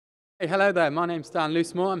Hey, hello there, my name's Dan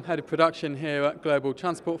Loosemore. I'm Head of Production here at Global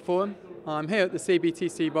Transport Forum. I'm here at the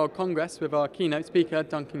CBTC World Congress with our keynote speaker,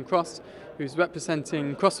 Duncan, who's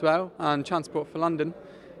representing Crossrail and Transport for London.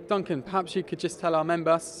 Duncan, perhaps you could just tell our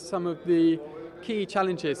members some of the key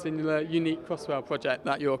challenges in the unique Crossrail project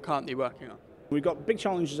that you're currently working on. We've got big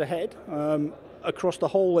challenges ahead across the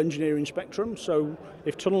whole engineering spectrum. So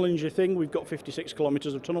if tunnelling is your thing, we've got 56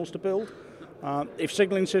 kilometres of tunnels to build. If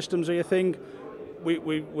signalling systems are your thing,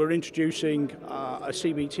 we're introducing a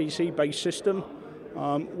CBTC based system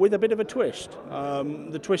with a bit of a twist.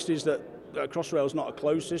 The twist is that Crossrail is not a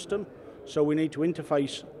closed system, so we need to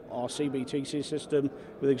interface our CBTC system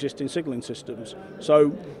with existing signalling systems.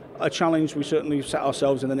 So a challenge we certainly set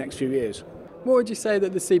ourselves in the next few years. What would you say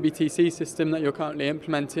that the CBTC system that you're currently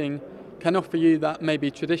implementing can offer you that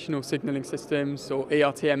maybe traditional signalling systems or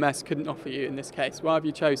ERTMS couldn't offer you in this case? Why have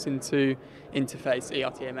you chosen to interface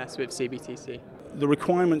ERTMS with CBTC? The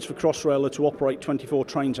requirements for Crossrail are to operate 24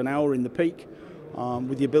 trains an hour in the peak,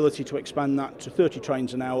 with the ability to expand that to 30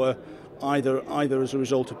 trains an hour, either as a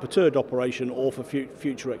result of perturbed operation or for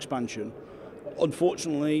future expansion.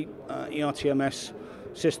 Unfortunately, ERTMS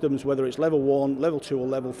systems, whether it's level 1, level 2 or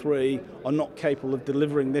level 3, are not capable of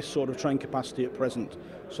delivering this sort of train capacity at present.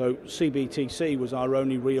 So CBTC was our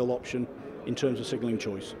only real option in terms of signalling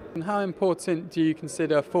choice. And how important do you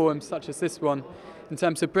consider forums such as this one in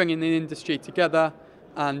terms of bringing the industry together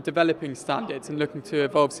and developing standards and looking to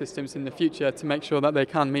evolve systems in the future to make sure that they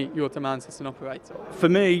can meet your demands as an operator? For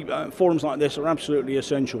me, forums like this are absolutely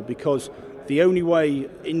essential, because the only way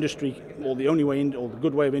industry, or the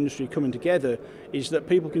good way of industry coming together, is that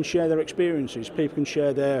people can share their experiences, people can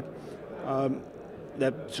share their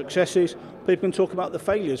successes, people can talk about the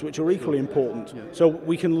failures, which are equally important. Yeah. So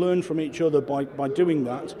we can learn from each other by doing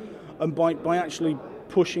that, and by actually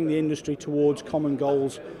pushing the industry towards common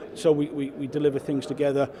goals, so we deliver things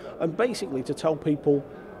together, and basically to tell people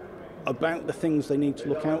about the things they need to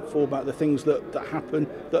look out for, about the things that happen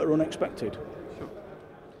that are unexpected. Sure.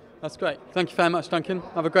 That's great. Thank you very much, Duncan.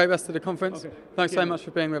 Have a great rest of the conference. Okay. Thanks so much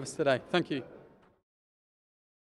for being with us today. Thank you.